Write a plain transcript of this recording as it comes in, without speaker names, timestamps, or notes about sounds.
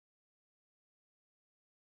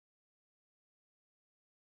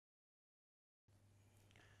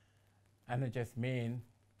NHS mean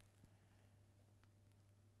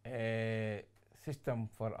a system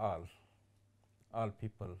for all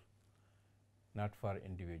people, not for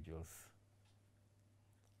individuals.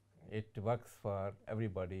 It works for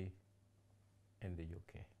everybody in the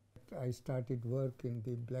UK. I started work in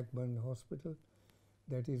the Blackburn Hospital.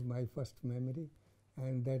 That is my first memory,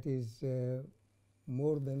 and that is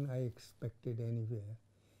more than I expected anywhere.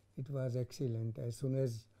 It was excellent. As soon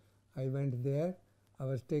as I went there, I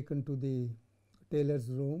was taken to the tailor's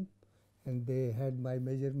room, and they had my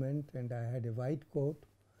measurement, and I had a white coat,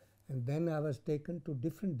 and then I was taken to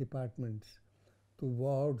different departments, to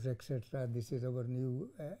wards, etc. This is our new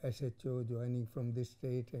SHO joining from this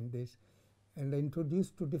state and this, and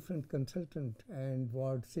introduced to different consultant and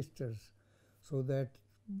ward sisters, so that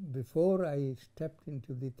before I stepped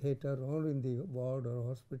into the theatre or in the ward or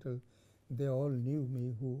hospital, they all knew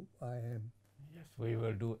me, who I am. Yes, we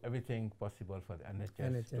will do everything possible for the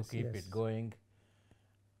NHS to keep yes. it going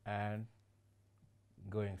and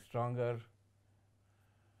going stronger.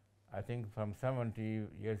 I think from 70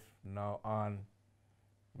 years now on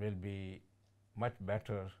will be much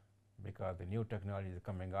better because the new technology is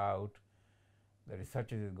coming out, the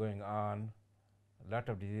research is going on, a lot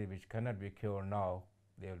of diseases which cannot be cured now,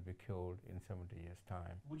 they will be cured in 70 years'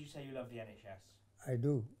 time. Would you say you love the NHS? I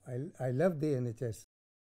do. I love the NHS.